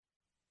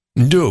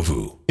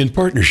Ndovu, in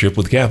partnership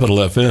with Capital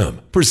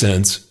FM,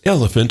 presents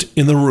Elephant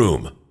in the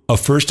Room, a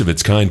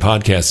first-of-its-kind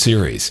podcast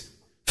series.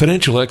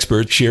 Financial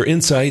experts share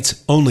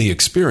insights only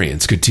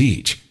experience could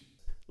teach.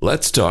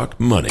 Let's talk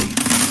money.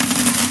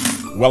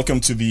 Welcome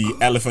to the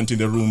Elephant in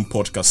the Room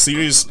podcast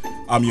series.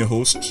 I'm your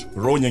host,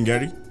 Ro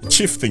Nyangeri,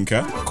 Chief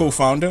Thinker,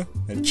 Co-Founder,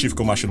 and Chief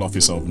Commercial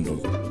Officer of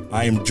Ndovu.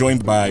 I am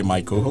joined by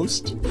my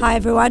co-host. Hi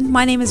everyone,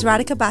 my name is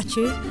Radhika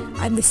Bachu.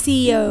 I'm the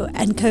CEO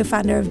and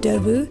co-founder of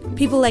Ndovu.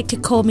 People like to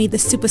call me the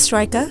super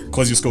striker.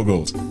 Because you score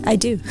goals? I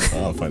do.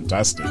 Oh,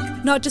 fantastic.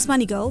 Not just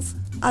money goals,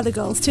 other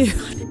goals too.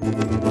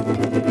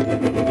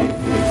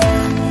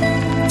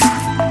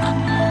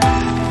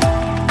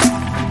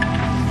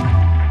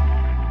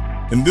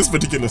 In this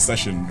particular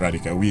session,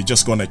 Radhika, we're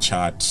just going to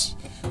chat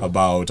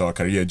about our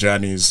career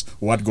journeys,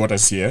 what got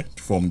us here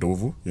to form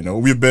Ndovu. You know,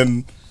 we've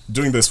been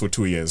doing this for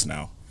 2 years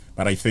now,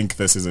 but I think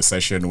this is a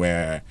session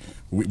where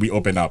we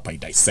open up, I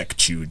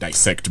dissect you,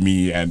 dissect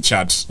me, and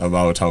chat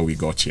about how we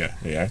got here.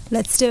 Yeah,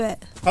 let's do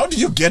it. How did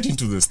you get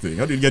into this thing?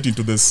 How did you get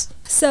into this?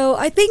 So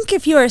I think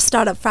if you're a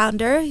startup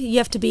founder, you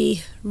have to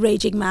be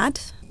raging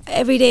mad.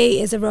 Every day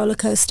is a roller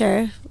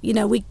coaster. You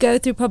know, we go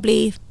through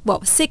probably,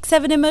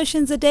 6-7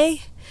 emotions a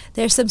day.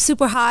 There's some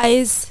super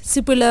highs,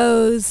 super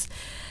lows,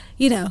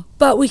 you know,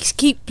 but we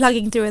keep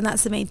plugging through, and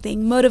that's the main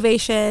thing.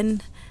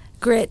 Motivation,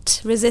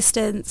 grit,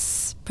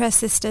 resistance,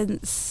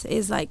 persistence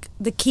is like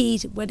the key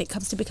when it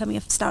comes to becoming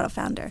a startup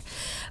founder.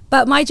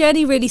 But my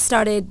journey really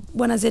started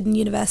when I was in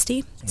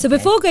university. Okay. So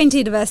before going to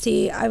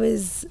university, I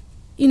was,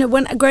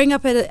 when growing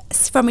up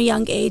from a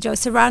young age, I was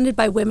surrounded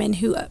by women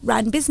who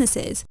ran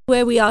businesses.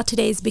 Where we are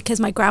today is because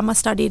my grandma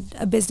started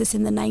a business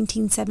in the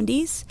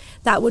 1970s.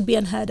 That would be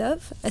unheard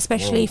of,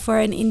 especially for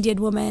an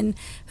Indian woman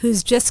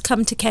who's just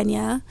come to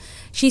Kenya.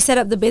 She set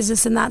up the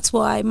business, and that's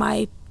why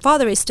my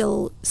father is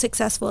still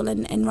successful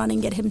and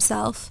running it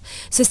himself.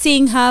 So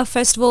seeing her,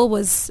 first of all,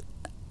 was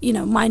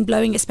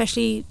mind-blowing,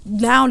 especially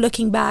now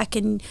looking back,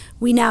 and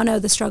we now know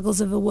the struggles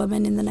of a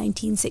woman in the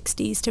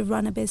 1960s to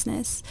run a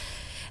business.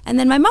 And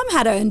then my mum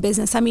had her own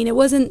business. I mean, it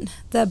wasn't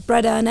the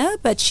bread earner,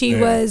 but she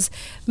was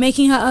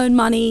making her own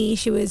money.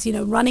 She was,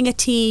 running a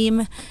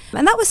team.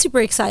 And that was super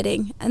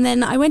exciting. And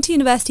then I went to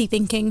university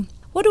thinking,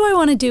 what do I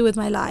want to do with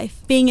my life?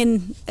 Being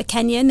a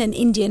Kenyan and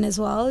Indian as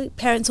well,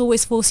 parents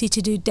always force you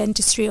to do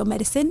dentistry or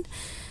medicine.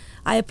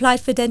 I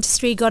applied for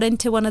dentistry, got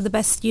into one of the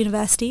best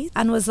universities,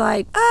 and was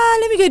like,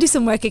 let me go do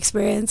some work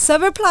experience. So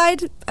I've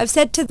applied. I've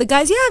said to the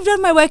guys, I've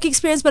done my work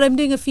experience, but I'm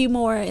doing a few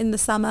more in the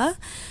summer.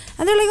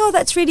 And they're like, oh,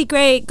 that's really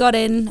great. Got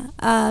in.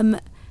 And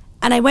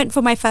I went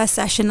for my first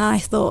session, and I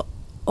thought,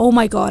 oh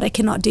my God, I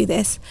cannot do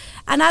this.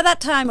 And at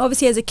that time,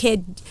 obviously as a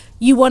kid,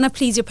 you want to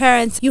please your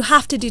parents. You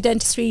have to do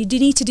dentistry. You do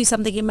need to do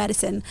something in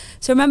medicine.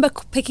 So I remember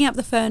picking up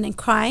the phone and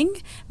crying.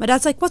 My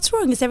dad's like, what's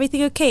wrong? Is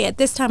everything okay? At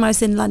this time I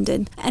was in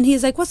London. And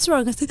he's like, what's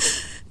wrong? I said,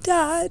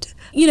 Dad,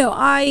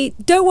 I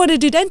don't want to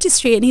do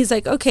dentistry. And he's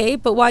like, okay,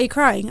 but why are you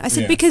crying? I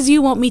said, because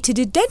you want me to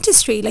do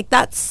dentistry.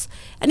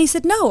 And he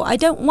said, no, I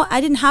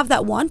didn't have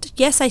that want.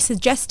 Yes, I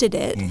suggested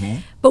it. Mm-hmm.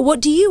 But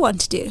what do you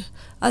want to do?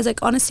 I was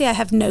like, honestly, I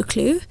have no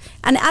clue.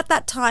 And at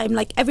that time,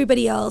 like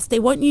everybody else, they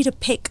want you to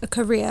pick a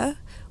career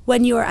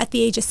when you're at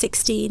the age of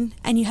 16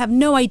 and you have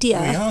no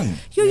idea.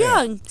 You're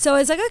young. So I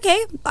was like,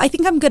 okay, I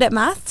think I'm good at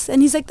maths.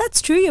 And he's like,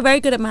 that's true, you're very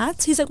good at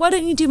maths. He's like, why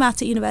don't you do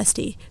maths at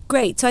university?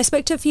 Great. So I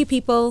spoke to a few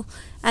people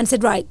and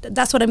said, right,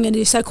 that's what I'm going to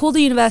do. So I called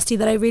the university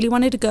that I really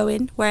wanted to go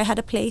in, where I had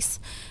a place.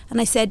 And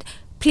I said,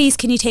 please,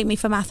 can you take me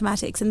for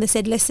mathematics? And they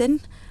said,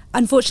 listen,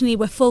 unfortunately,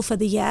 we're full for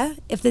the year.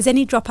 If there's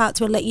any dropouts,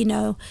 we'll let you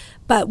know.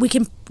 But we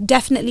can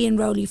definitely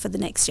enroll you for the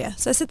next year.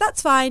 So I said,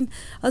 that's fine.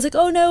 I was like,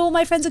 oh no, all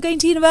my friends are going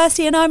to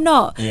university and I'm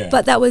not. Yeah.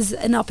 But that was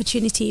an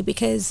opportunity,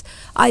 because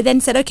I then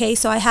said, okay,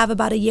 so I have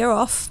about a year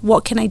off.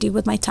 What can I do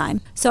with my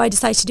time? So I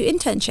decided to do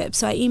internships.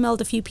 So I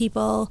emailed a few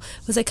people,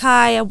 was like,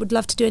 hi, I would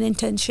love to do an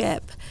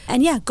internship.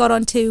 And got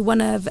onto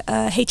one of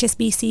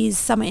HSBC's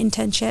summer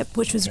internship,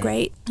 which was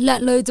great.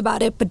 Learned loads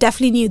about it, but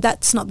definitely knew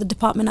that's not the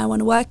department I want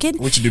to work in.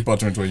 Which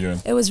department were you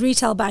in? It was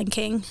retail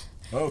banking.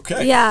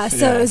 Okay. Yeah,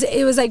 so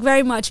it was like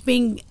very much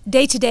being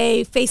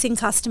day-to-day, facing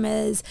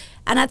customers.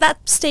 And at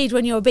that stage,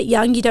 when you're a bit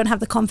young, you don't have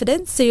the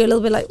confidence. So you're a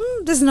little bit like,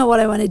 this is not what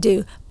I want to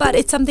do. But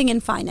it's something in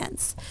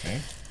finance.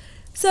 Okay.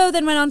 So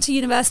then went on to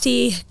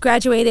university,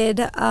 graduated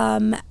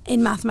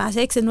in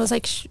mathematics, and was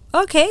like,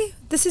 okay,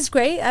 this is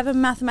great. I have a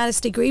mathematics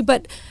degree,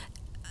 but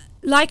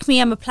like me,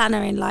 I'm a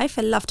planner in life.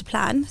 I love to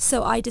plan.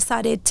 So I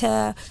decided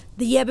to,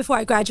 the year before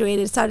I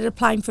graduated, started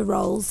applying for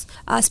roles.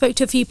 I spoke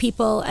to a few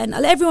people, and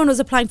everyone was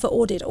applying for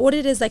audit.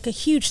 Audit is like a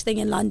huge thing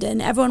in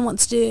London. Everyone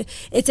wants to,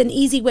 it's an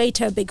easy way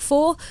to a big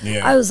four.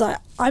 Yeah. I was like,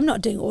 I'm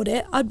not doing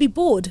audit. I'd be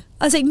bored.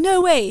 I was like,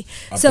 no way.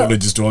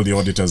 Apologies to all the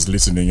auditors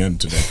listening in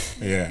today.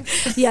 Yeah.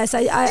 Yes,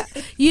 I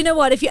you know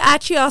what? If you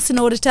actually ask an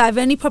auditor, I've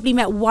only probably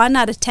met 1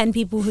 out of 10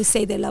 people who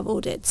say they love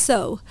audit.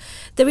 So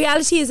the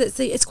reality is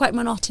it's quite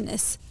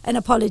monotonous. And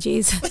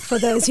apologies for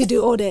those who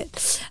do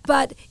audit.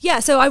 But yeah,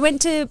 so I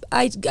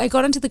I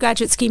got into the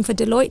graduate scheme for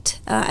Deloitte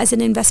as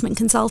an investment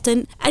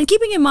consultant. And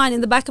keeping in mind,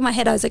 in the back of my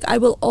head, I was like, I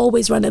will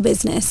always run a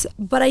business.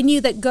 But I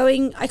knew that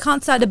I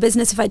can't start a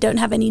business if I don't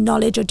have any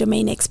knowledge or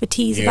domain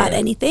expertise about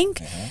anything.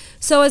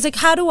 So I was like,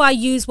 how do I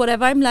use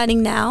whatever I'm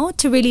learning now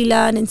to really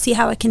learn and see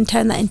how I can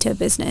turn that into a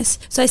business?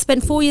 So I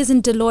spent 4 years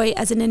in Deloitte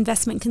as an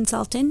investment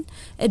consultant,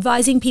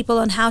 advising people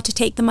on how to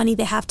take the money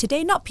they have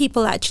today, not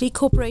people actually,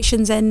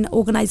 corporations and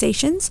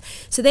organizations.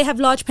 So they have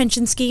large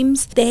pension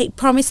schemes. They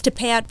promise to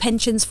pay out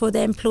pensions for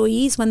their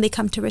employees when they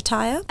come to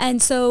retire.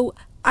 And so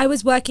I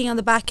was working on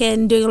the back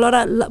end, doing a lot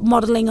of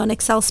modeling on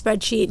Excel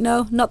spreadsheet.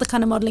 No, not the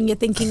kind of modeling you're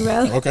thinking,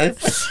 Ro. Okay.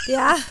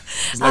 Yeah.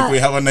 It's like we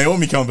have a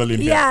Naomi Campbell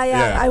in here.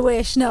 Yeah. I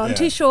wish. No, I'm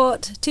too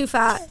short, too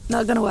fat,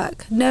 not going to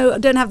work. No, I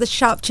don't have the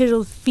sharp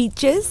chisel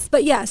features.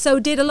 But yeah, so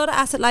did a lot of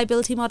asset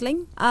liability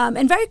modeling.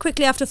 And very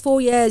quickly after 4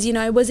 years,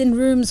 I was in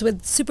rooms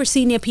with super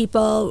senior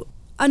people,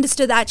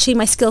 understood that actually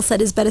my skill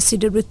set is better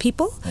suited with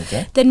people.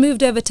 Okay. Then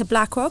moved over to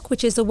BlackRock,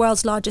 which is the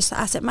world's largest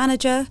asset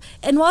manager.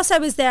 And whilst I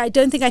was there, I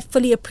don't think I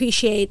fully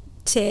appreciated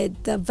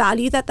the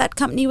value that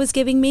company was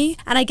giving me.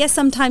 And I guess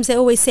sometimes they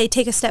always say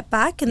take a step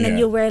back and then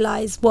you'll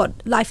realize what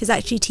life is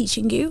actually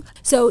teaching you.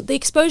 So the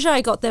exposure I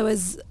got there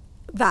was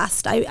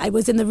vast. I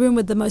was in the room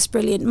with the most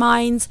brilliant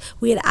minds.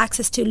 We had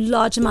access to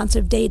large amounts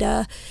of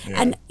data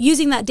and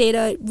using that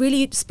data,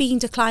 really speaking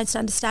to clients to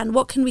understand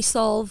what can we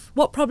solve,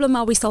 what problem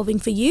are we solving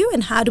for you,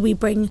 and how do we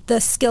bring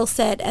the skill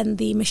set and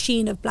the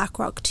machine of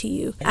BlackRock to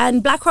you.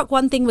 And BlackRock,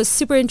 one thing was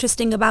super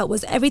interesting about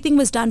was everything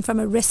was done from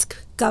a risk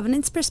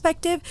governance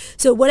perspective.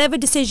 So whatever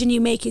decision you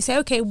make, you say,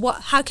 okay,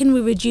 how can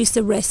we reduce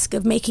the risk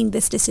of making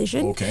this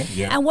decision? Okay,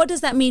 And what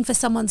does that mean for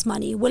someone's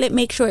money? Will it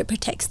make sure it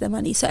protects their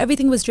money? So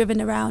everything was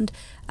driven around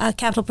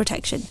capital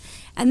protection.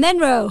 And then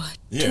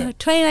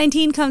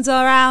 2019 comes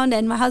around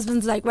and my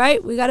husband's like,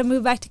 right, we got to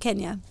move back to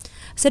Kenya. I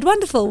said,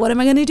 wonderful. What am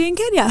I going to do in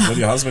Kenya? Was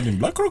your husband in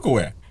BlackRock or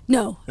where?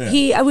 No,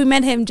 we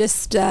met him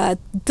just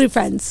through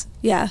friends.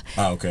 Yeah.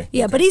 Okay.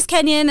 Yeah, okay. But he's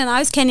Kenyan and I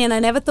was Kenyan. I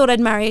never thought I'd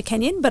marry a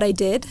Kenyan, but I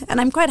did.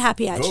 And I'm quite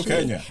happy actually. Go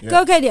Kenya. Yeah.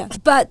 Go Kenya.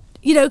 But,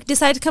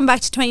 decided to come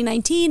back to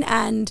 2019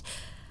 and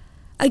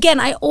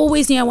again, I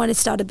always knew I wanted to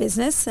start a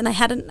business and I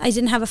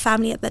didn't have a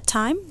family at that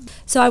time.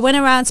 So I went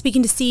around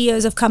speaking to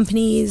CEOs of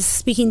companies,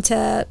 speaking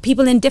to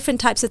people in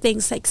different types of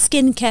things like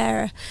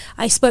skincare.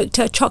 I spoke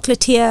to a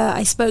chocolatier.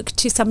 I spoke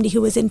to somebody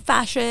who was in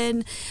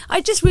fashion.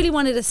 I just really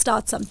wanted to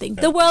start something.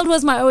 The world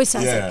was my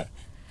oyster. Yeah.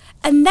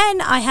 And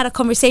then I had a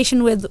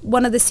conversation with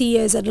one of the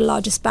CEOs at the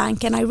largest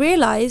bank and I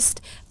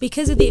realized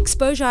because of the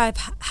exposure I've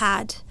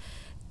had,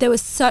 there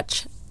was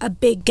such a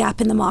big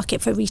gap in the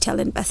market for retail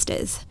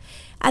investors.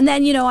 And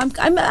then,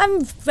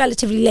 I'm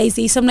relatively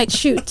lazy. So I'm like,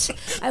 shoot,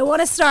 I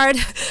want to start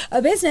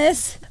a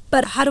business,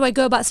 but how do I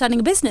go about starting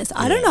a business?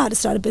 I don't know how to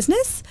start a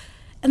business.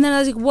 And then I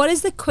was like, what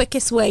is the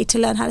quickest way to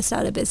learn how to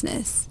start a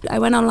business? I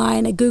went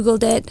online, I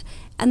Googled it.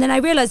 And then I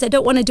realized I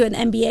don't want to do an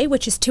MBA,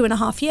 which is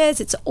 2.5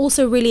 years. It's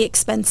also really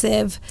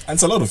expensive. And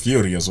it's a lot of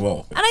theory as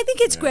well. And I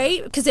think it's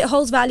great because it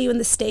holds value in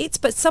the States.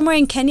 But somewhere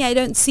in Kenya, I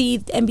don't see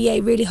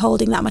MBA really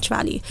holding that much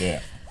value.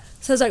 Yeah.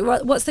 So I was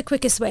like, what's the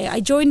quickest way?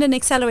 I joined an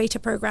accelerator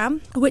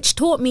program, which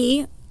taught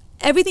me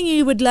everything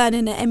you would learn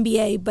in an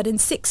MBA, but in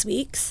 6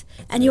 weeks.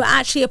 And you were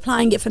actually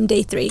applying it from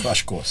day 3.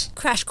 Crash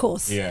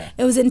course. Yeah.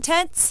 It was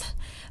intense.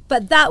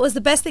 But that was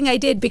the best thing I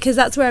did because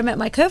that's where I met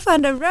my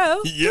co-founder,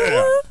 Ro.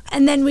 Yeah.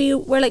 And then we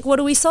were like, what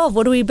do we solve?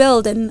 What do we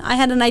build? And I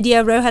had an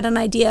idea, Ro had an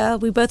idea.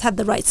 We both had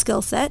the right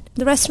skill set.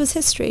 The rest was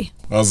history.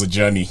 That was a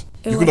journey.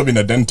 You could have been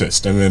a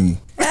dentist. I mean,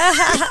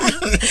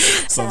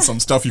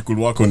 some stuff you could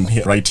work on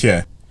right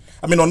here.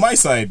 I mean, on my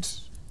side,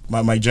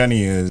 my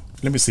journey is,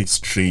 let me say,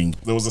 strange.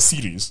 There was a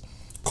series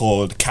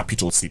called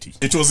Capital City.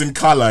 It was in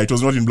color. It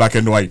was not in black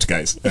and white,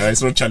 guys.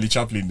 It's not Charlie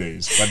Chaplin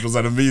days, but it was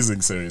an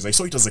amazing series. I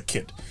saw it as a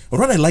kid. But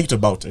what I liked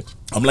about it,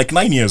 I'm like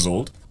 9 years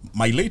old.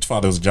 My late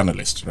father was a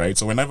journalist, right?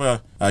 So whenever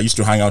I used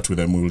to hang out with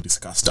him, we would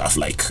discuss stuff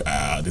like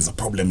there's a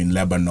problem in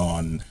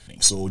Lebanon,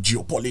 so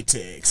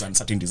geopolitics and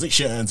certain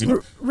decisions.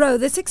 Ro,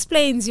 this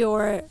explains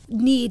your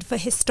need for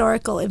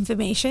historical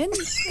information.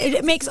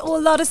 It makes a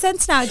lot of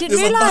sense now. I didn't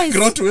There's realize. a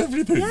background to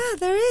everything. Yeah,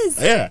 there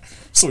is. Yeah.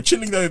 So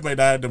chilling there with my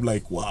dad, I'm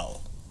like,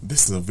 wow,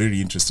 this is a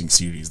very interesting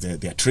series.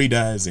 They're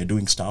traders, they're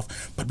doing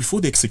stuff. But before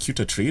they execute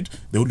a trade,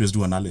 they always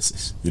do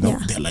analysis.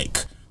 They're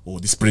like, oh,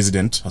 this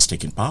president has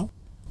taken power.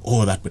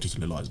 Oh, that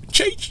particular law has been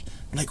changed.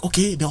 Like,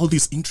 okay, there are all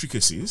these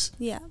intricacies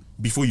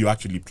before you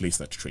actually place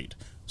that trade.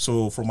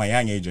 So from my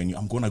young age, I knew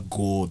I'm going to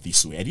go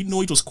this way. I didn't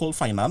know it was called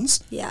finance,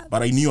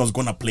 but I knew I was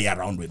going to play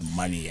around with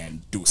money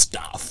and do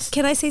stuff.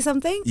 Can I say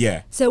something?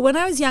 Yeah. So when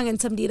I was young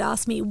and somebody had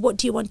asked me, what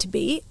do you want to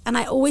be? And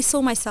I always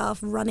saw myself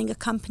running a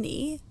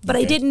company, but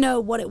I didn't know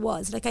what it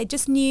was. Like I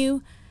just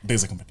knew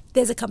there's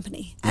a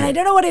company. And I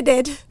don't know what it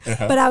did,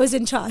 but I was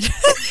in charge.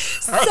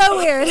 So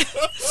weird.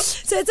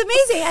 So it's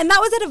amazing. And that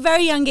was at a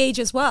very young age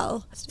as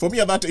well. For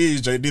me at that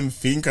age, I didn't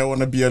think I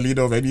want to be a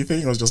leader of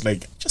anything. I was just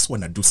like, just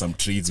want to do some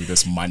trades with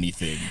this money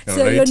thing.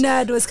 So your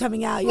nerd was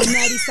coming out, your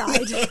nerdy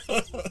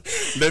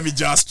side. Let me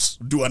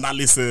just do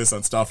analysis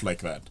and stuff like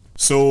that.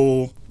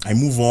 So I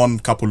move on a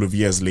couple of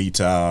years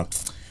later.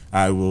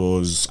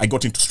 I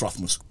got into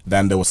Strathmore.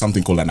 Then there was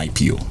something called an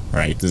IPO,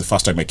 right? This is the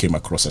first time I came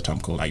across a term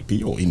called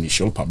IPO,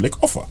 Initial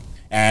Public Offer.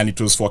 And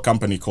it was for a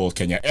company called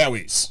Kenya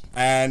Airways.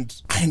 And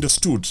I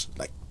understood,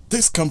 like,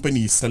 this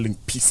company is selling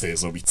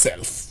pieces of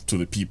itself to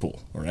the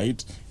people,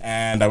 right?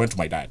 And I went to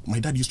my dad. My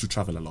dad used to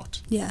travel a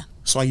lot. Yeah.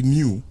 So I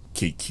knew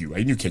KQ.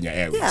 I knew Kenya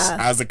Airways Yeah.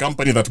 as a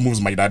company that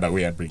moves my dad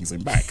away and brings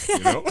him back, you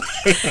know?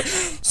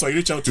 So I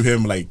reached out to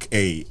him like,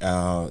 hey,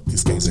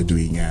 these guys are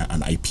doing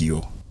an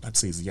IPO. Dad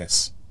says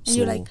yes. And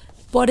you're like,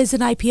 what is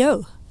an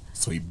IPO?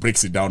 So he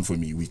breaks it down for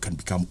me. We can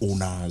become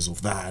owners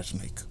of that.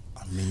 Like,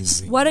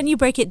 amazing. Why don't you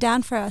break it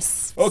down for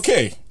us?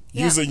 Okay.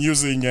 Yeah.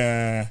 Using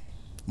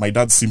my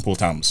dad's simple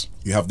terms.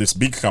 You have this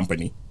big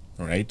company,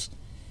 right,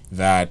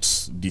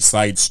 that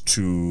decides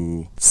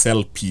to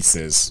sell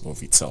pieces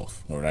of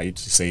itself, all right?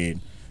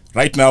 Saying,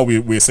 right now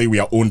we say we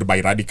are owned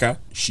by Radhika.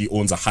 She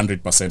owns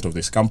 100% of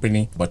this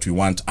company, but we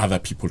want other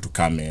people to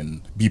come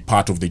in, be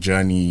part of the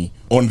journey.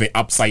 On the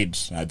upside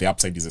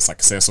is the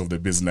success of the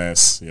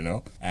business, you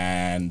know,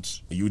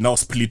 and you now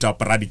split up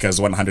Radhika's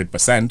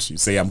 100%. You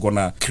say, I'm going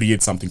to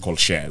create something called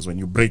shares. When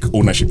you break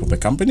ownership of the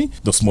company,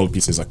 the small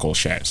pieces are called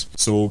shares.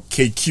 So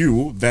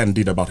KQ then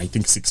did about, I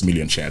think, 6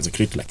 million shares. They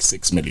created like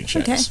 6 million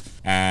shares. Okay.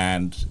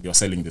 And you're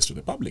selling this to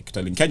the public,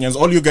 telling Kenyans,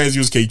 all you guys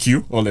use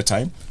KQ all the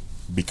time,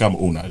 become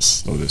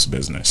owners of this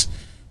business.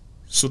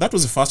 So that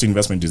was the first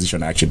investment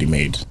decision I actually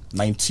made.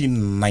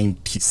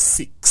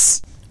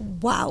 1996.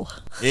 Wow.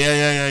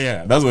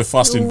 Yeah. That was my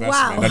first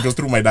investment. Wow. That was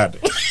through my dad.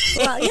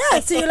 Well,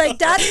 yeah, so you're like,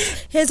 Dad,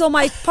 here's all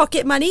my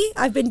pocket money.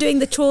 I've been doing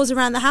the chores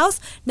around the house.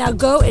 Now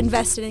go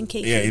invest it in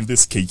KQ. Yeah, in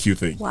this KQ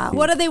thing. Wow.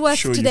 What are they worth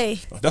today?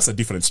 That's a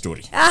different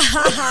story.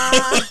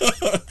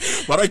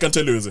 What I can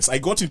tell you is this. I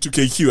got into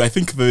KQ. I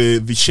think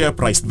the share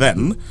price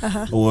then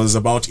was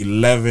about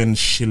 11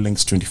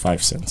 shillings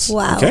 25 cents.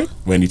 Wow. Okay?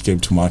 When it came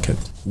to market.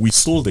 We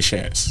sold the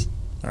shares.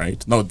 All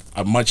right. Now,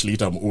 I'm much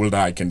later, I'm older,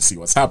 I can see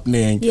what's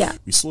happening. Yeah.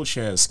 We sold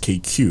shares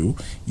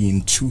KQ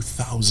in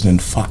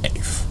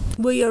 2005.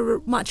 Well,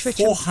 you're much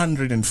richer.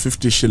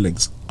 450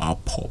 shillings a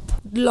pop.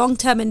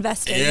 Long-term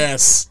investing.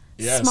 Yes.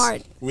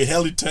 Smart. We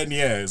held it 10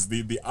 years.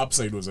 The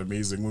upside was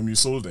amazing when we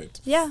sold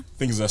it. Yeah.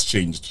 Things just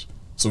changed.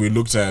 So I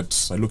looked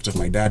at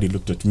my dad, he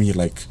looked at me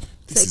like,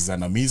 this is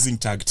an amazing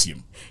tag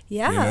team.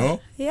 Yeah. You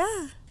know?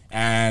 Yeah.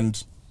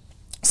 And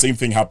same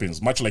thing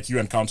happens. Much like you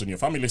encounter on your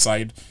family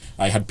side,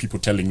 I had people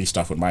telling me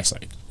stuff on my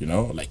side. You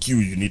know, like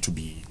you need to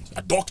be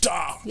a doctor.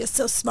 You're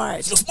so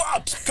smart. You're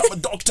smart. Become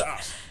a doctor.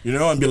 You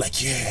know, and be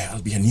like, yeah,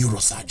 I'll be a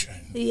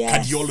neurosurgeon.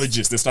 Yes.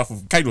 Cardiologist.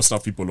 The kind of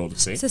stuff people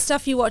always say. It's the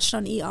stuff you watched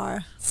on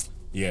ER.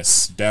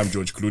 Yes. Damn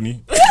George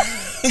Clooney.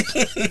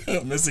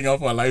 Messing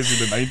up our lives in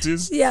the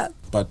 90s. Yeah.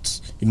 But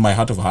in my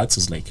heart of hearts,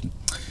 it's like,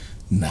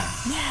 nah,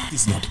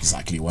 this is not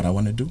exactly what I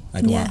want to do.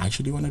 I don't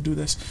actually want to do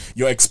this.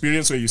 Your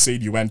experience where you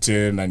said you went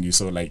in and you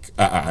saw like,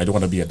 I don't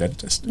want to be a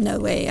dentist. No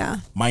way, yeah.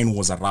 Mine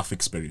was a rough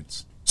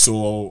experience.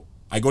 So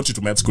I got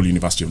into med school,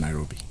 University of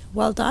Nairobi.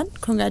 Well done.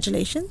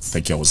 Congratulations.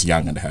 Thank you. I was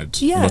young and had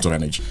a Yeah. lot of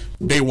energy.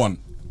 Day one,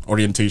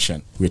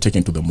 orientation. We were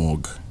taken to the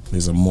morgue.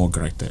 There's a morgue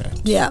right there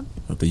Yeah.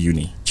 at the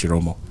uni,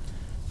 Chiromo.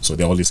 So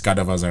there are all these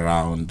cadavers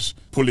around,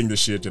 pulling the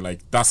shit. You're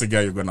like, that's the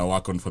guy you're going to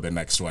work on for the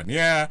next one.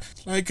 Yeah,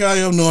 like, I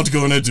am not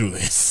going to do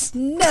this.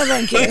 No,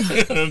 thank you.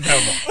 Never.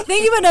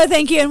 Thank you, but no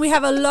thank you. And we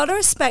have a lot of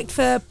respect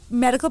for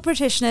medical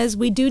practitioners.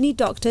 We do need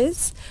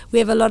doctors. We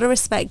have a lot of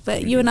respect,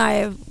 but you and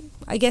I are,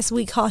 I guess,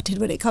 weak-hearted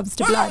when it comes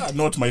to blood.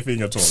 Not my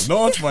thing at all.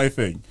 Not my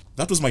thing.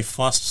 That was my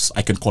first,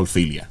 I can call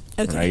failure,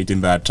 Okay. right?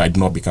 In that I did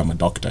not become a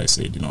doctor. I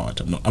said, you know what,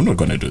 I'm not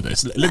going to do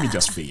this. Let me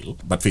just fail,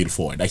 but fail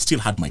forward. I still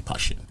had my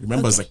passion.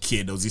 Remember as a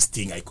kid, there was this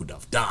thing I could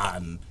have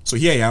done. So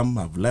here I am.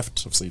 I've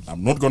left. I've said,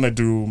 I'm not going to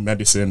do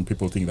medicine.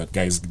 People think that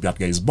guy is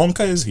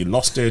bonkers. He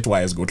lost it.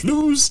 Why has got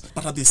loose?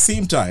 But at the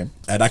same time,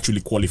 I'd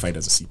actually qualified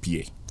as a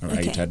CPA. All right,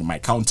 Okay. I had my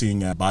accounting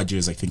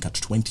badges, I think, at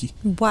 20.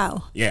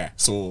 Wow. Yeah,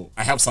 so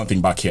I have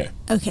something back here.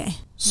 Okay.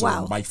 So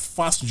wow. my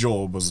first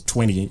job was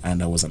 20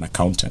 and I was an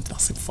accountant.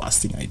 That's the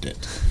first thing I did.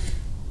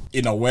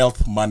 In a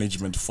wealth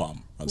management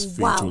firm, as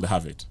Phil Wow. would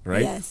have it,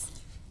 right? Yes.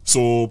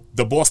 So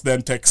the boss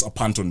then takes a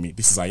punt on me.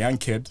 This is a young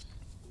kid.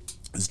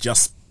 He's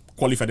just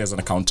qualified as an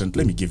accountant.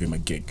 Let me give him a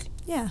gig.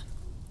 Yeah.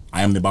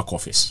 I am the back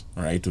office,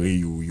 right? Where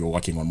you're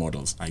working on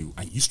models. I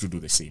used to do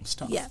the same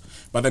stuff. Yeah.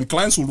 But then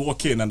clients will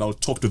walk in and I'll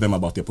talk to them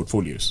about their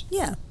portfolios.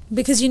 Yeah.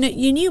 Because you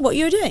knew what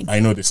you were doing.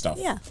 I know this stuff.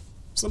 Yeah.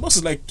 So the boss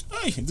is like,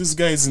 hey, this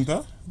guy's in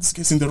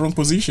the wrong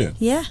position.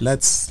 Yeah.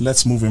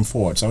 Let's move him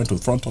forward. So I went to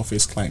the front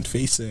office, client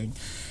facing,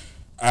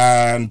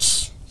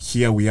 and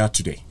here we are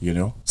today, you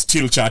know,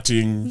 still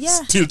chatting,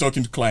 Yeah. still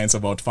talking to clients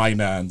about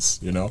finance,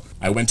 you know.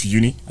 I went to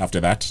uni after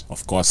that.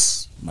 Of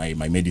course, my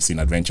medicine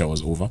adventure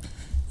was over.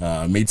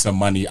 Made some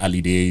money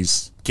early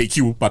days.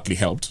 KQ partly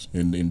helped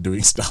in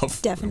doing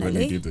stuff. Definitely.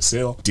 When we did the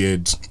sale.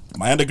 Did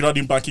my undergrad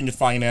in banking and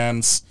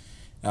finance.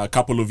 A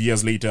couple of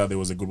years later, there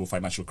was a global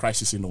financial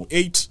crisis in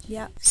 2008.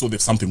 Yeah. So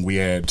there's something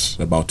weird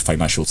about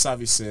financial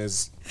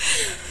services.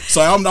 So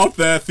I'm out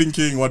there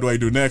thinking, what do I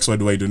do next? What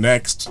do I do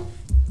next?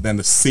 Then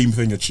the same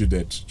thing that you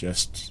did.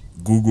 Just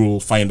Google,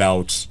 find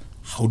out,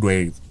 how do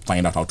I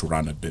find out how to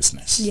run a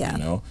business. Yeah. You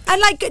know? And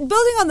like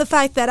building on the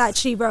fact that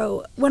actually,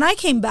 bro, when I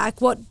came back,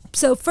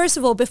 so first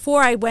of all,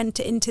 before I went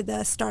into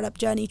the startup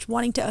journey,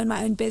 wanting to own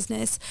my own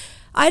business,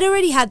 I'd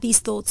already had these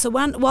thoughts. So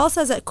whilst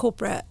I was at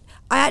corporate,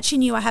 I actually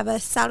knew I have a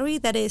salary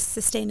that is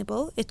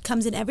sustainable. It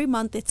comes in every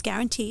month. It's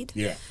guaranteed.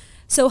 Yeah.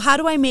 So how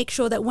do I make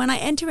sure that when I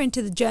enter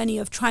into the journey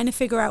of trying to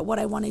figure out what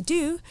I want to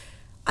do,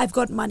 I've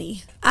got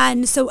money?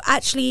 And so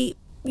actually,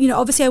 you know,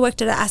 obviously I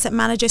worked at an asset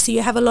manager, so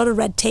you have a lot of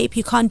red tape.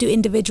 You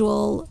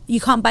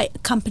can't buy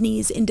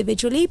companies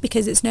individually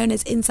because it's known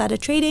as insider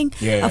trading.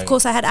 Of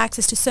course, I had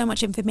access to so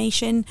much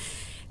information.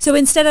 So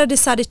instead, I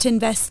decided to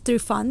invest through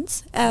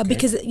funds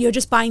because you're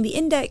just buying the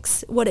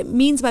index. What it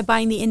means by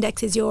buying the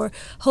index is you're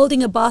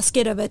holding a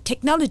basket of a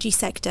technology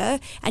sector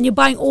and you're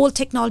buying all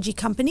technology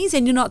companies,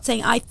 and you're not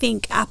saying, I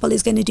think Apple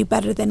is going to do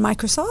better than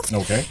Microsoft.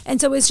 Okay.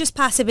 And so it's just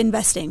passive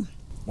investing.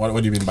 What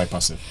do you mean by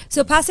passive?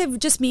 So passive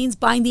just means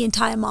buying the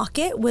entire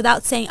market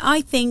without saying,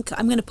 I think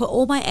I'm going to put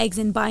all my eggs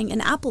in buying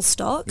an Apple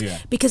stock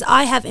because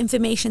I have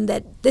information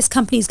that this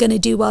company is going to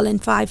do well in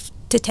 5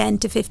 to 10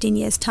 to 15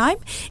 years time.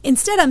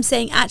 Instead, I'm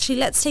saying, actually,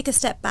 let's take a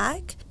step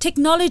back.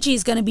 Technology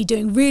is going to be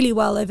doing really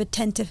well over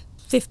 10 to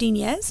 15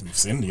 years. We've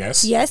seen,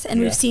 yes. Yes, and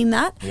we've seen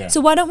that. Yeah.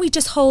 So why don't we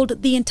just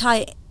hold the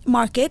entire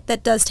market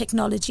that does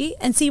technology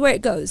and see where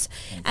it goes?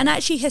 And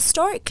actually,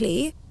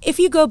 historically, if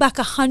you go back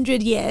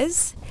 100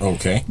 years,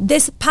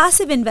 this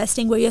passive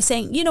investing where you're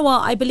saying, you know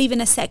what, I believe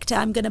in a sector,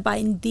 I'm going to buy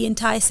in the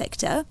entire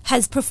sector,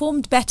 has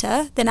performed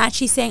better than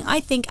actually saying, I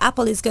think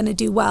Apple is going to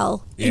do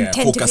well in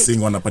 10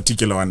 focusing on a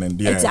particular one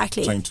and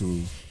exactly. trying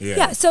to...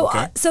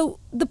 So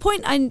the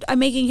point I'm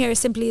making here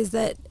simply is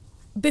that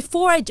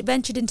before I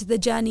ventured into the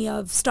journey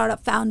of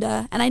startup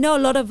founder, and I know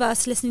a lot of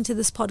us listening to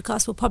this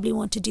podcast will probably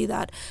want to do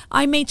that,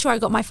 I made sure I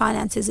got my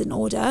finances in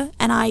order,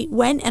 and I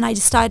went and I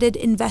started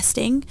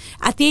investing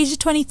at the age of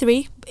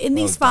 23 in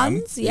these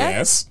funds.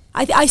 Yes.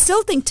 I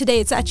still think today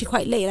it's actually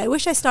quite late. I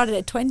wish I started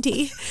at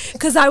 20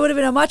 because I would have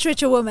been a much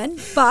richer woman.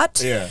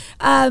 But,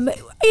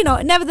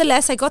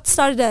 nevertheless, I got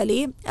started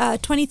early,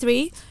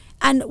 23.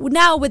 And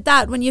now with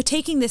that, when you're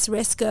taking this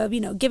risk of,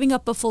 giving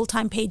up a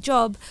full-time paid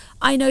job,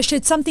 I know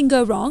should something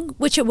go wrong,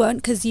 which it won't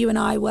because you and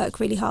I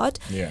work really hard,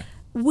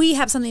 we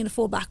have something to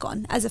fall back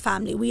on as a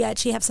family. We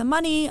actually have some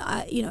money,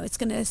 it's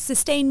going to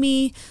sustain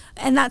me.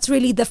 And that's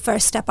really the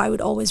first step I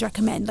would always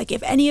recommend. Like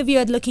if any of you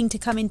are looking to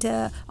come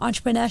into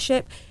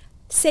entrepreneurship,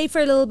 save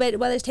for a little bit,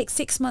 whether it takes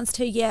 6 months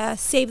to a year,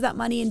 save that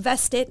money,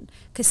 invest it,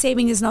 because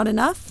saving is not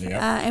enough.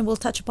 And we'll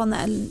touch upon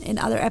that in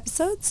other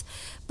episodes.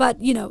 But,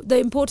 the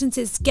importance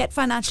is get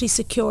financially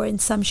secure in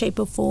some shape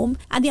or form.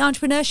 And the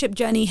entrepreneurship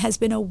journey has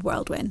been a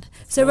whirlwind.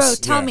 So, Ro,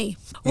 tell me,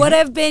 what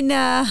have been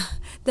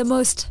the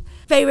most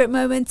favorite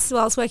moments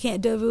whilst working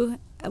at Dovu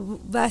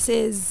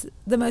versus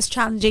the most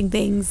challenging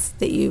things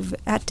that you've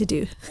had to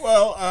do?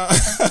 Well,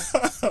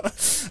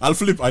 I'll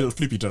flip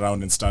it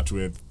around and start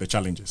with the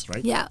challenges,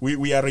 right? Yeah.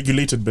 We are a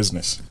regulated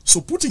business.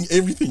 So putting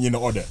everything in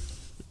order,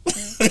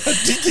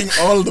 ticking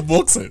all the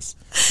boxes.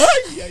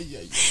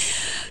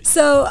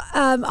 So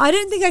I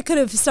don't think I could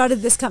have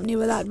started this company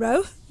without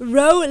Ro.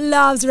 Ro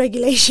loves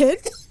regulation,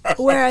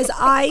 whereas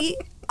I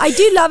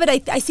do love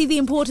it. I see the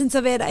importance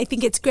of it. I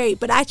think it's great.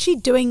 But actually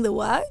doing the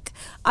work,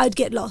 I'd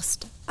get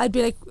lost. I'd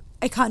be like,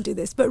 I can't do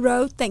this. But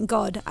Ro, thank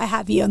God I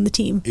have you on the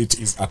team. It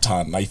is a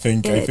ton. I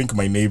think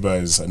my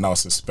neighbors now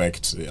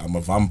suspect I'm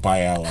a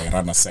vampire or I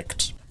run a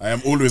sect. I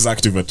am always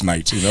active at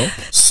night,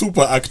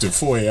 super active,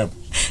 4 a.m.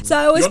 So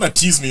I always, you want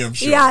to tease me, I'm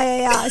sure.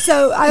 Yeah.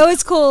 So I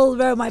always call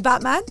Ro my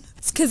Batman.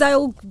 Because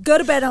I'll go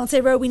to bed and I'll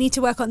say, Ro, we need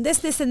to work on this,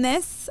 this, and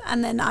this.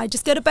 And then I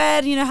just go to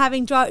bed,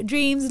 having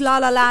dreams, la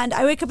la land.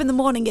 I wake up in the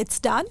morning,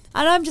 it's done.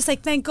 And I'm just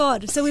like, thank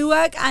God. So we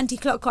work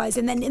anti-clockwise.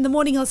 And then in the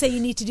morning, he'll say,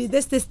 you need to do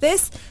this, this,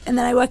 this. And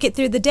then I work it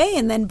through the day.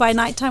 And then by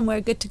nighttime,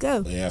 we're good to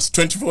go. Yes,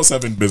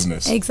 24/7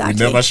 business. Exactly.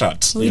 We never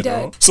shut. We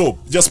don't. So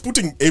just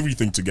putting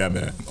everything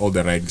together, all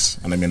the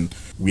regs. And I mean,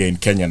 we are in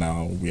Kenya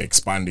now. We are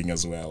expanding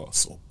as well.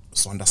 So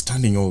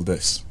understanding all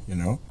this,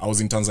 I was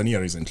in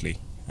Tanzania recently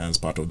as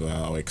part of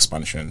our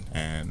expansion,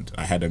 and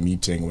I had a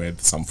meeting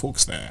with some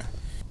folks there.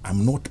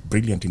 I'm not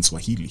brilliant in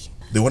Swahili.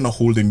 They want to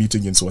hold a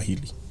meeting in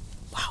Swahili.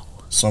 Wow.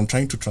 So I'm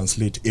trying to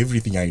translate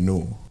everything I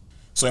know.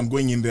 So I'm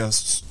going in there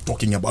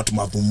talking about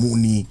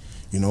madhumuni,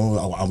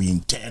 our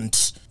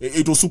intent.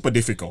 It was super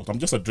difficult. I'm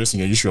just addressing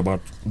an issue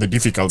about the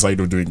difficult side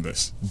of doing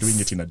this, doing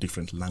it in a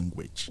different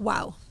language.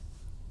 Wow.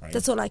 Right.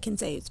 That's all I can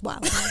say is wow.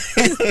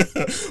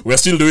 We're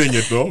still doing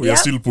it though. We are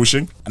still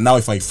pushing. And now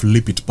if I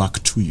flip it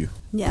back to you.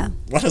 Yeah.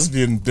 What has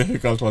been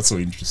difficult? What's so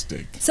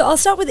interesting? So I'll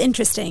start with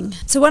interesting.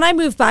 So when I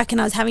moved back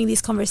and I was having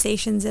these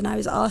conversations and I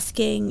was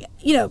asking,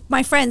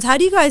 my friends, how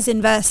do you guys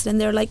invest? And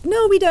they're like,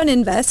 no, we don't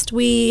invest.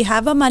 We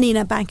have our money in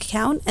a bank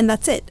account and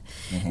that's it.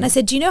 Mm-hmm. And I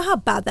said, do you know how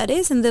bad that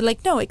is? And they're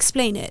like, no,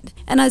 explain it.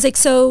 And I was like,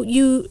 so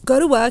you go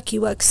to work,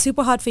 you work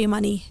super hard for your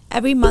money.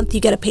 Every month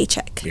you get a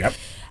paycheck. Yep.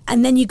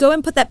 And then you go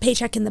and put that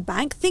paycheck in the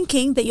bank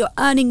thinking that you're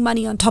earning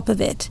money on top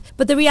of it.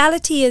 But the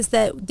reality is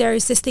that there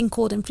is this thing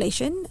called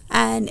inflation.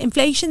 And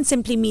inflation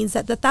simply means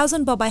that the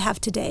 1,000 bob I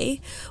have today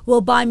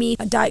will buy me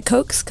a Diet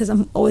Cokes, because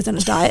I'm always on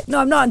a diet. No,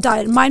 I'm not on a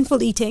diet.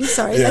 Mindful eating.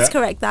 Sorry, let's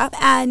correct that.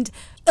 And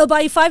it'll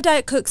buy you 5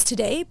 Diet Cokes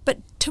today, but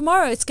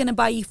tomorrow it's going to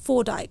buy you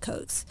 4 Diet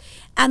Cokes.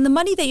 And the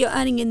money that you're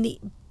earning in the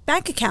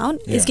bank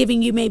account is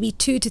giving you maybe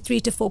 2 to 3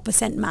 to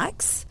 4%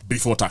 max.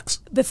 Before tax.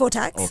 Before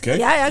tax. Okay.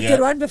 Yeah, good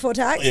one, before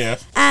tax. Yeah.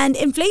 And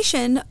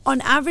inflation on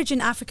average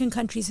in African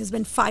countries has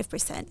been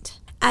 5%.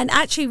 And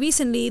actually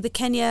recently the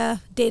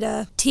Kenya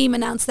data team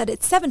announced that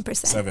it's 7%.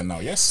 7 now,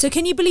 yes. So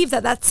can you believe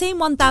that that same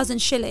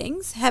 1,000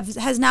 shillings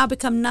has now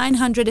become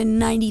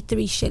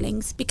 993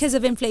 shillings because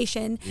of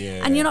inflation,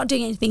 and you're not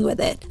doing anything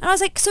with it? And I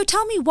was like, so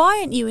tell me,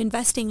 why aren't you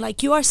investing?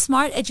 Like, you are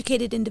smart,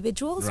 educated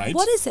individuals. Right.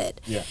 What is it?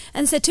 Yeah.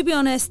 And said, to be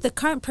honest, the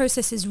current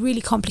process is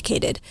really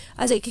complicated.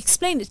 I was like,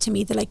 explain it to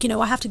me. They're like,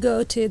 I have to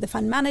go to the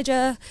fund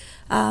manager.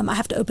 I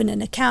have to open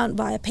an account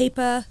via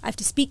paper. I have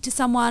to speak to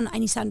someone. I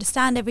need to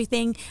understand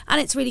everything. And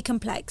it's really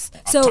complex.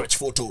 So attach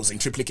photos in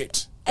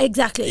triplicate.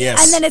 Exactly.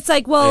 Yes. And then it's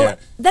like,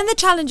 then the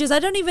challenge is I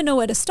don't even know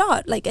where to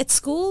start. Like at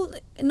school,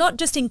 not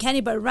just in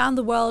Kenya, but around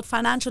the world,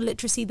 financial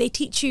literacy, they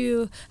teach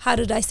you how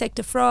to dissect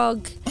a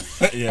frog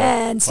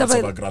and stuff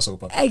like that.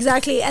 Grasshopper.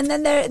 Exactly. And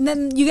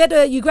then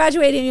you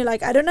graduate and you're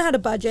like, I don't know how to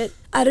budget.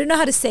 I don't know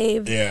how to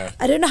save. Yeah.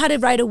 I don't know how to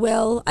write a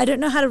will. I don't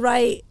know how to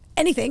write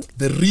anything.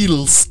 The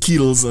real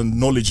skills and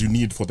knowledge you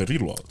need for the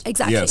real world.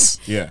 Exactly. Yes.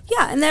 Yeah.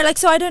 Yeah. And they're like,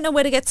 so I don't know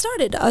where to get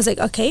started. I was like,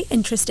 okay,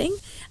 interesting.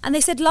 And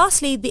they said,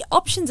 lastly, the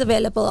options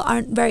available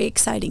aren't very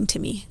exciting to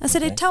me. I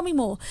said, tell me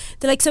more.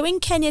 They're like, so in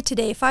Kenya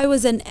today, if I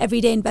was an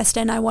everyday investor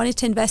and I wanted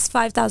to invest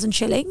 5,000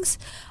 shillings,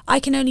 I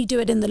can only do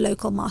it in the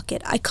local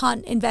market. I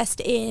can't invest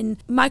in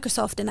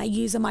Microsoft, and I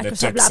use a Microsoft the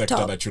tech laptop.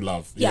 sector that you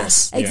love.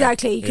 Yes,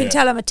 exactly. You can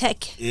tell I'm a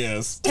tech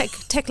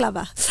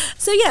lover.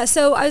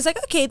 So I was like,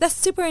 okay, that's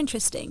super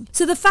interesting.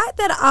 So the fact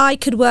that I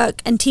could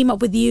work and team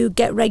up with you,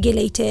 get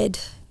regulated,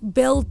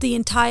 build the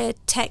entire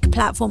tech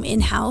platform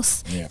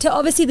in-house. To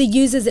obviously the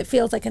users, it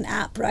feels like an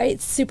app, right?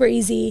 It's super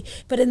easy.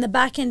 But in the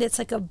back end, it's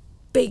like a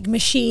big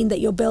machine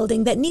that you're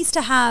building that needs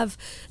to have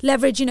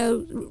leverage,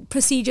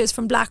 procedures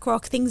from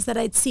BlackRock, things that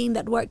I'd seen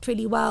that worked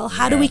really well.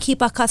 How do we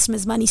keep our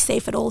customers' money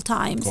safe at all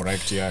times?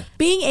 Correct, yeah.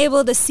 Being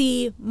able to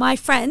see my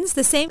friends,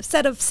 the same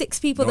set of 6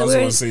 people that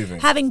we're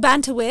having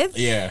banter with.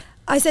 Yeah.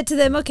 I said to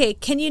them, okay,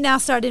 can you now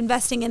start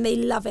investing? And they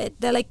love it.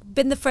 They're like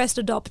been the first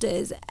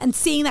adopters. And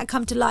seeing that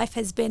come to life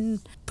has been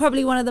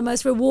probably one of the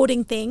most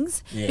rewarding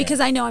things because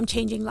I know I'm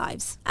changing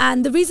lives.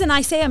 And the reason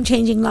I say I'm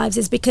changing lives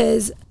is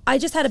because I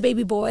just had a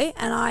baby boy,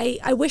 and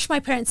I wish my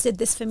parents did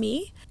this for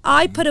me.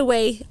 I put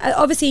away,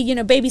 obviously,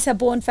 babies are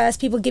born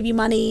first, people give you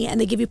money and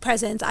they give you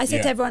presents. I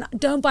said to everyone,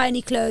 don't buy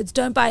any clothes,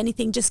 don't buy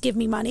anything, just give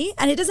me money.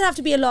 And it doesn't have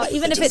to be a lot,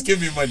 even if it's... Just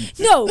give me money.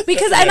 No,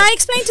 because, and I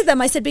explained to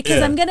them, I said,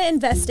 because I'm going to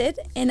invest it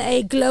in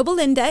a global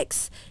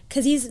index,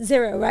 because he's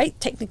 0, right?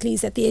 Technically,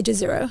 he's at the age of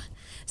 0.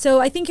 So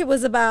I think it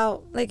was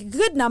about like a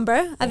good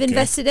number. I've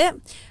invested it.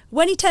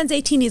 When he turns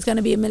 18, he's going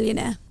to be a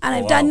millionaire. And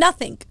I've done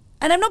nothing.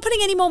 And I'm not putting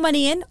any more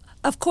money in.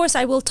 Of course,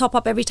 I will top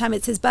up every time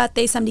it's his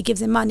birthday, somebody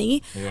gives him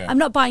money. I'm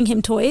not buying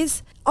him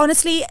toys.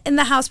 Honestly, in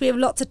the house, we have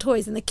lots of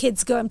toys, and the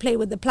kids go and play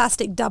with the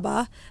plastic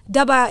dabba.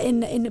 Dabba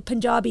in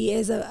Punjabi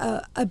is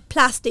a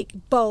plastic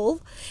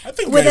bowl. I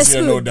think with guys a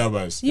spoon. here know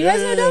dabbas. You guys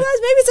know dabbas?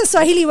 Maybe it's a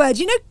Swahili word.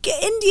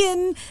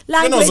 Indian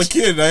language. When I was a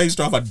kid, I used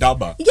to have a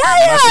dabba.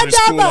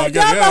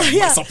 Dabba.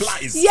 My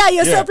supplies. Yeah,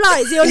 your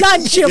supplies, your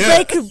lunch,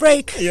 your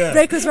break. Yeah.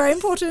 Break was very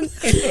important.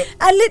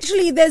 And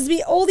literally, there's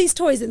all these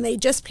toys, and they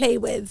just play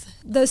with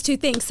those two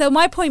things. So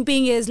my point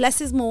being is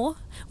less is more.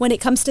 When it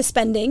comes to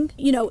spending,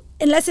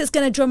 unless it's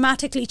going to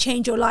dramatically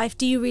change your life,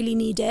 do you really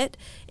need it?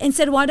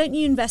 Instead, why don't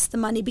you invest the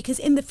money? Because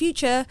in the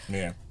future,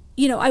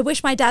 I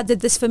wish my dad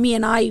did this for me,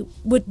 and I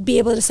would be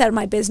able to set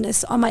my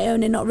business on my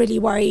own and not really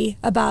worry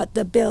about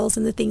the bills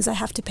and the things I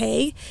have to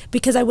pay,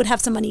 because I would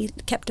have some money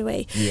kept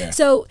away.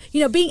 So,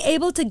 being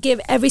able to give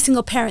every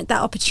single parent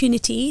that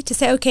opportunity to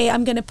say, okay,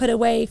 I'm going to put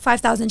away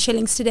 5,000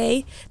 shillings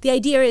today. The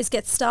idea is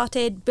get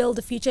started, build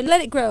a future,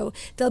 let it grow.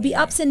 There'll be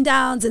ups and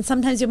downs, and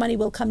sometimes your money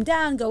will come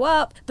down, go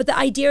up. But the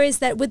idea is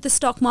that with the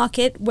stock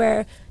market,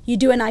 where you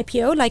do an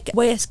IPO, like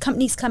where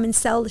companies come and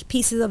sell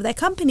pieces of their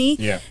company.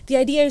 The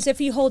idea is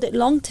if you hold it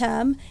long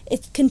term,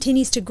 it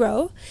continues to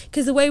grow,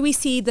 because the way we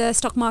see the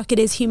stock market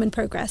is human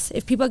progress.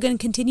 If people are going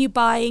to continue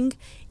buying,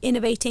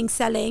 innovating,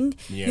 selling,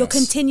 you'll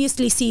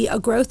continuously see a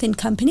growth in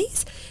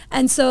companies.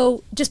 And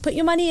so just put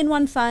your money in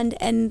one fund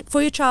and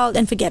for your child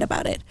and forget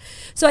about it.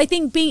 So I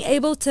think being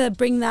able to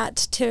bring that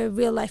to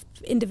real life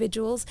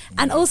individuals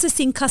and also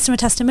seeing customer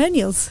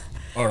testimonials.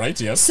 All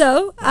right, yes.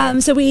 So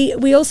so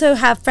we also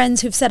have friends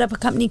who've set up a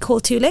company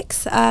called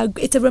Tulix.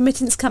 It's a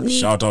remittance company.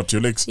 Shout out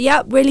Tulix.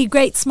 Yeah, really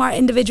great, smart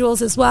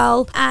individuals as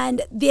well.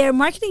 And their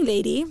marketing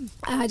lady,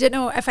 I don't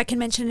know if I can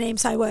mention her name,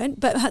 so I won't,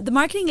 but the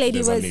marketing lady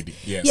there's was... a lady,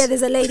 yes. Yeah,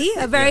 there's a lady,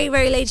 a very,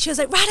 very lady. She was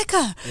like,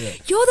 Radhika,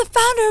 you're the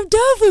founder of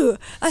Dovu.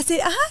 I said,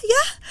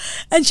 yeah.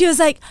 And she was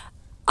like,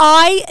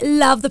 I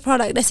love the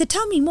product. I said,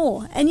 tell me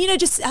more. And,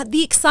 just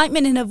the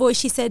excitement in her voice,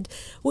 she said,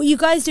 what you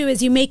guys do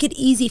is you make it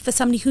easy for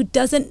somebody who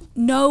doesn't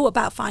know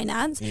about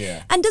finance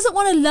and doesn't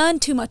want to learn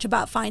too much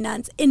about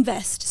finance,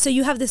 invest. So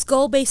you have this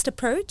goal-based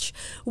approach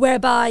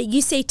whereby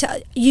you say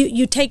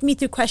you take me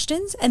through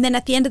questions, and then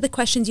at the end of the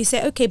questions you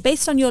say, okay,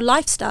 based on your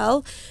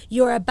lifestyle,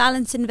 you're a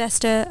balanced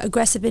investor,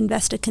 aggressive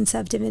investor,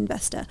 conservative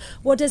investor.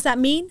 What does that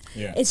mean?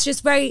 It's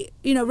just very,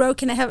 Ro,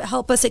 can I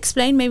help us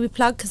explain? Maybe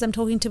plug because I'm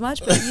talking too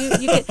much, but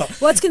you can,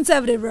 what's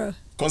conservative, Ro?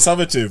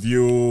 Conservative,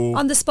 you...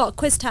 On the spot,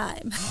 quiz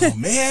time. Oh,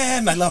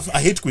 man,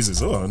 I hate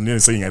quizzes. Oh, I'm nearly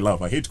saying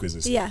I hate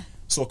quizzes. Yeah.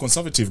 So a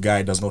conservative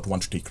guy does not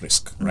want to take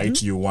risk,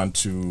 right? You want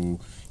to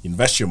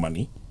invest your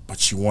money,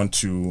 but you want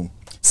to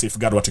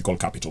safeguard what you call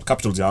capital.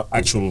 Capital is the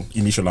actual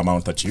initial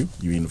amount that you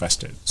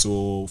invested.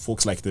 So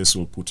folks like this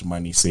will put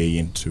money, say,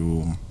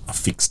 into a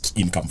fixed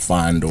income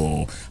fund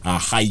or a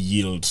high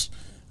yield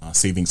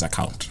savings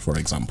account, for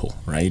example,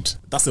 right?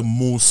 That's the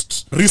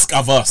most risk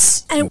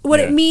averse. And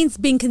what it means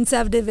being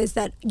conservative is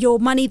that your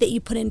money that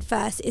you put in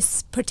first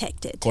is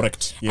protected.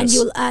 Correct. Yes. And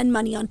you'll earn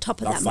money on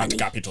top of That's that money.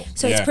 capital.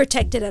 So it's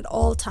protected at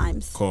all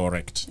times.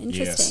 Correct.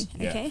 Interesting.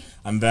 Yes. Okay.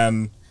 And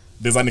then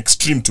there's an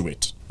extreme to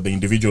it. The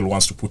individual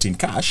wants to put in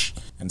cash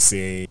and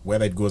say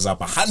whether it goes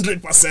up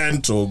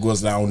 100% or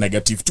goes down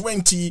negative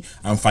 20,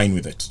 I'm fine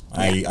with it.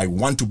 I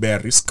want to bear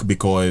risk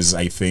because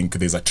I think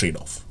there's a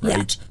trade-off,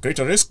 right?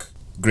 Greater risk,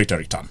 greater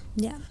return.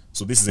 Yeah.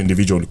 So this is an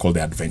individual called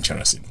the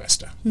adventurous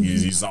investor.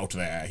 He's out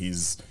there.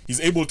 He's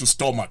able to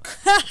stomach.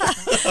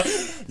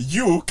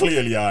 You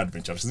clearly are an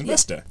adventurous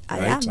investor,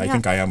 right? I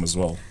think I am as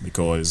well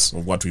because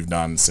of what we've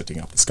done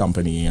setting up this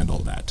company and all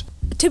that.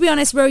 To be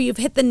honest, Ro, you've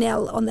hit the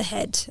nail on the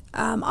head.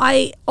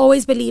 I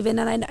always believe in,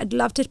 and I'd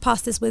love to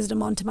pass this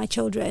wisdom on to my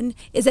children,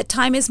 is that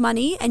time is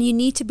money and you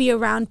need to be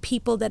around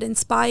people that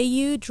inspire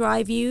you,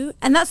 drive you.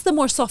 And that's the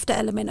more softer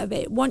element of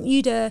it. Want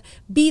you to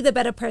be the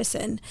better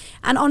person.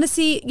 And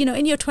honestly,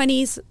 in your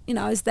 20s,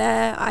 I was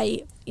there.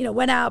 I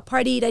went out,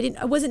 partied.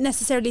 I wasn't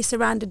necessarily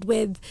surrounded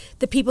with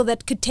the people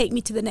that could take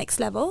me to the next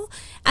level.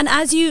 And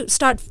as you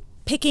start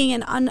picking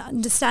and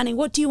understanding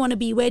what do you want to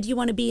be, where do you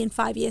want to be in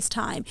 5 years'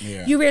 time,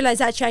 you realize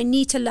actually I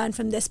need to learn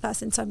from this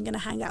person, so I'm going to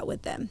hang out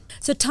with them.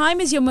 So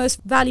time is your most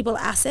valuable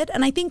asset,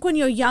 and I think when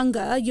you're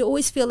younger you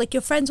always feel like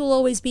your friends will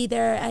always be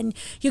there and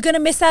you're going to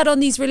miss out on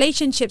these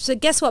relationships. So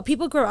guess what,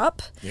 people grow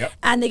up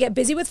and they get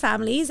busy with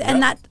families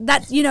and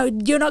that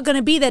you're not going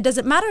to be there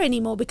doesn't matter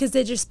anymore because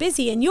they're just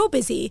busy and you're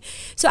busy.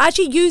 So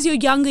actually use your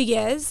younger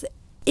years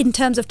in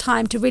terms of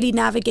time to really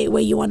navigate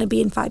where you want to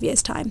be in 5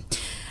 years' time.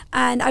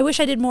 And I wish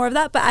I did more of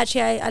that, but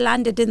actually I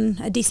landed in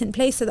a decent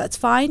place, so that's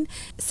fine.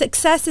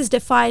 Success is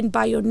defined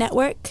by your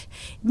network,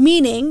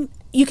 meaning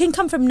you can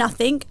come from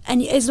nothing,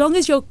 and as long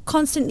as you're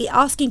constantly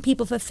asking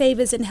people for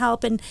favors and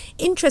help and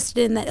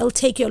interested in that, it'll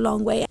take you a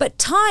long way. But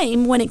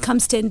time, when it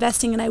comes to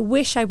investing, and I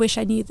wish I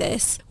knew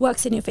this,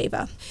 works in your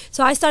favor.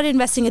 So I started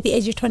investing at the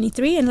age of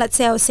 23, and let's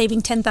say I was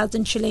saving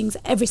 10,000 shillings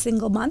every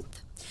single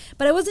month.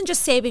 But I wasn't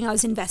just saving, I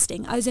was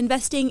investing. I was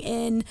investing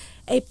in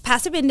a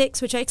passive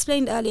index, which I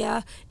explained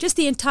earlier, just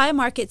the entire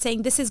market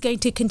saying this is going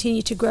to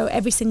continue to grow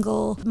every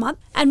single month.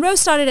 And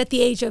Rose started at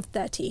the age of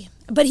 30.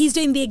 But he's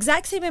doing the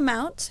exact same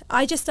amount.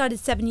 I just started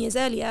 7 years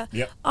earlier.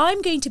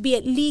 I'm going to be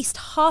at least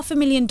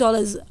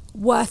 $500,000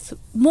 worth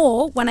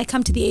more when I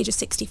come to the age of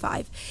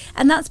 65.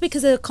 And that's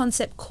because of a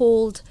concept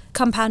called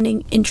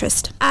compounding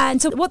interest.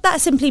 And so what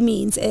that simply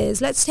means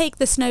is, let's take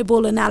the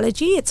snowball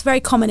analogy. It's very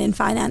common in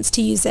finance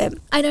to use it.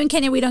 I know in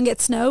Kenya we don't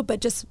get snow, but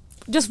just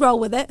roll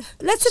with it.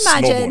 Let's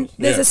imagine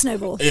there's a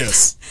snowball.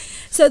 Yes.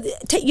 So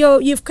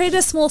you've created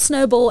a small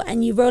snowball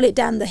and you roll it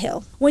down the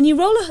hill. When you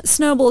roll a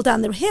snowball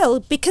down the hill,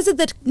 because of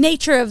the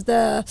nature of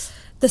the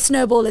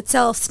snowball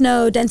itself,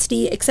 snow,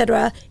 density,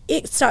 etc.,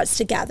 it starts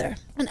to gather.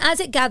 And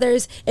as it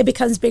gathers, it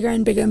becomes bigger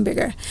and bigger and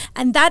bigger.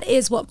 And that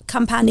is what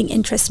compounding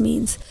interest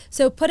means.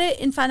 So put it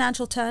in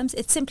financial terms,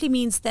 it simply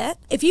means that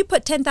if you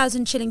put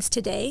 10,000 shillings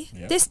today,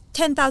 this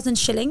 10,000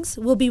 shillings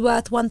will be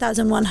worth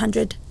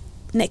 1,100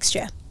 next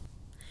year.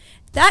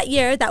 That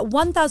year, that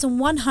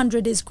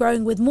 1,100 is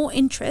growing with more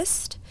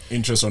interest.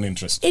 Interest on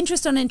interest.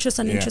 Interest on interest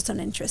on interest on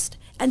interest.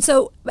 And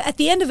so at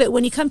the end of it,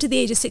 when you come to the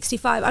age of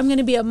 65, I'm going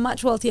to be a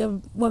much wealthier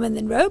woman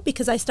than Ro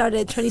because I started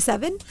at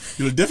 27.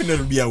 You'll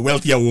definitely be a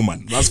wealthier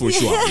woman. That's for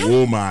sure.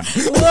 Woman.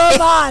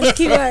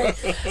 Keyword.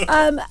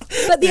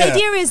 But the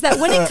idea is that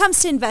when it comes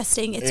to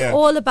investing, it's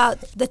all about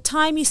the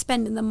time you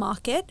spend in the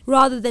market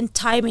rather than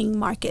timing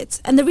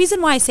markets. And the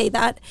reason why I say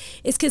that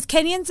is because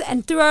Kenyans,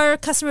 and through our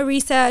customer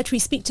research, we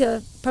speak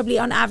to probably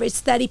on average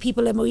 30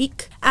 people a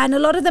week, and a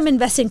lot of them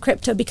invest in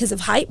crypto because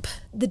of hype.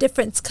 The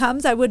difference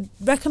comes, I would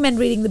recommend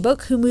reading the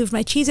book Who Moved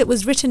My Cheese. It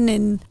was written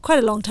in quite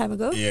a long time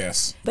ago.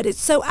 Yes. But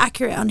it's so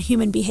accurate on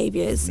human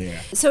behaviors.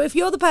 So if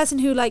you're the person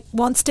who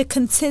wants to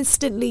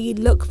consistently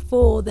look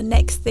for the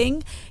next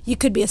thing, you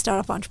could be a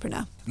startup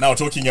entrepreneur. Now,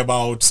 talking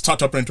about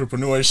startup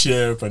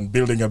entrepreneurship and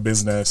building a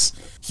business,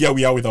 here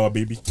we are with our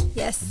baby.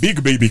 Yes.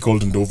 Big baby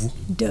called Ndovu.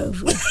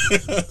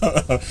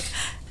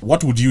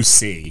 What would you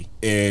say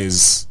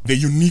is the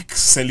unique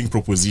selling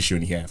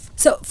proposition here?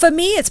 So for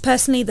me, it's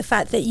personally the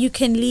fact that you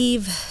can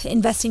leave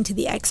investing to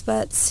the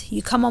experts.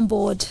 You come on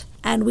board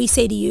and we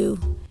say to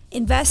you,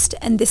 invest,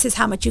 and this is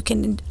how much you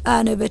can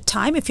earn over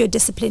time if you're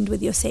disciplined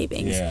with your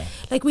savings. Yeah.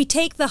 Like we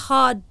take the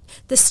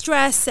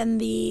stress and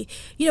the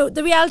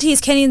reality is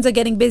Kenyans are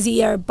getting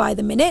busier by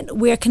the minute.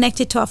 We're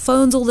connected to our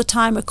phones all the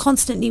time. We're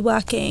constantly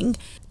working.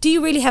 Do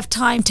you really have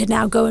time to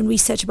now go and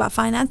research about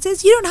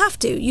finances? You don't have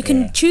to. You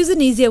can choose an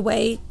easier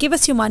way, give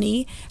us your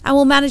money, and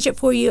we'll manage it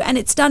for you. And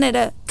it's done at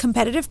a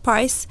competitive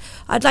price.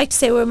 I'd like to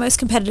say we're most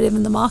competitive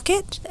in the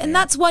market. And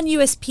that's one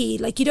USP.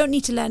 Like you don't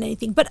need to learn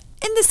anything. But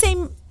in the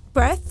same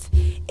breath,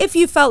 if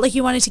you felt like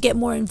you wanted to get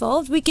more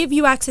involved, we give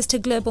you access to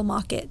global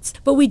markets,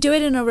 but we do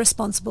it in a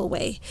responsible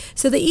way.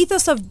 So the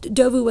ethos of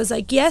Ndovu was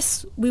like,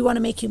 yes, we want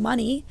to make you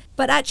money,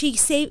 but actually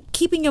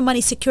keeping your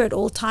money secure at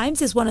all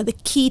times is one of the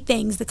key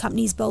things the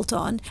company's built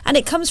on. And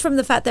it comes from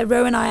the fact that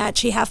Ro and I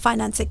actually have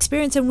finance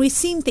experience and we've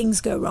seen things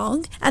go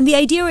wrong. And the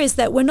idea is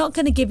that we're not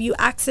going to give you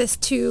access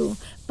to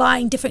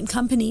buying different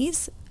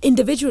companies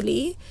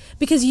individually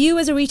because you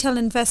as a retail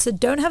investor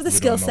don't have the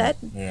skill set,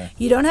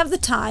 you don't have the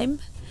time,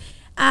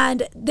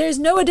 and there's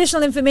no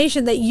additional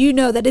information that you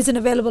know that isn't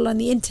available on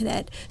the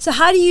internet. So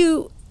how do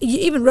you,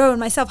 even Ro and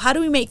myself, how do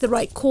we make the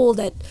right call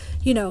that,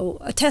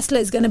 a Tesla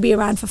is going to be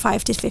around for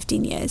 5 to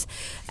 15 years?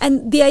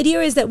 And the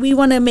idea is that we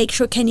want to make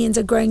sure Kenyans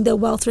are growing their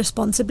wealth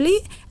responsibly.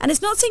 And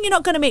it's not saying you're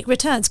not going to make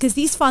returns because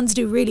these funds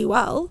do really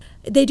well.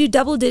 They do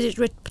double-digit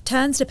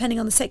returns depending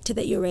on the sector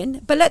that you're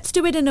in. But let's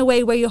do it in a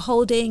way where you're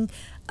holding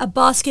a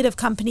basket of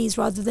companies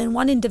rather than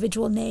one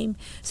individual name,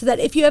 so that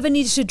if you ever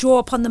needed to draw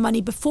upon the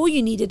money before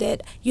you needed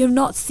it, you're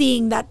not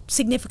seeing that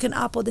significant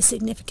up or the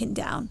significant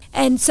down.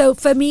 And so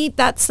for me,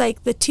 that's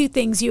like the two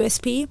things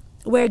USP.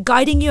 We're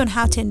guiding you on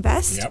how to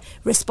invest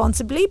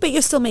responsibly, but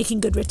you're still making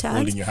good returns.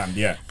 Holding your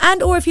hand,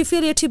 And or if you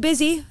feel you're too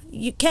busy,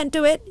 you can't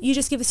do it, you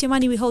just give us your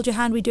money, we hold your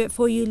hand, we do it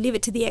for you, leave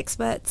it to the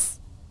experts.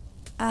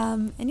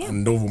 And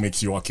Ndovu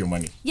makes you work your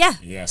money. Yeah.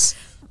 Yes.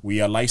 We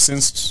are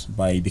licensed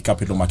by the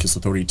Capital Markets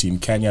Authority in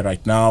Kenya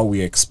right now.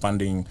 We are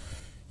expanding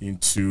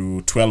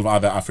into 12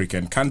 other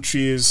African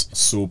countries.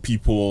 So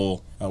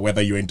people,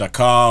 whether you're in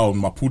Dakar or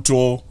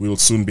Maputo, will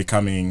soon be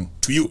coming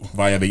to you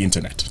via the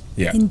internet.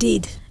 Yeah.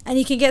 Indeed. And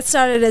you can get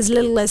started as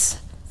little as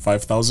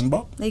 5,000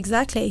 baht.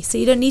 Exactly. So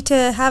you don't need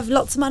to have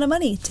lots amount of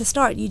money to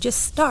start. You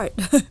just start.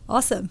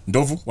 Awesome.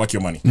 Ndovu, work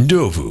your money.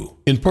 Ndovu,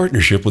 in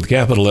partnership with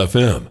Capital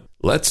FM.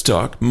 Let's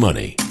talk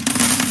money.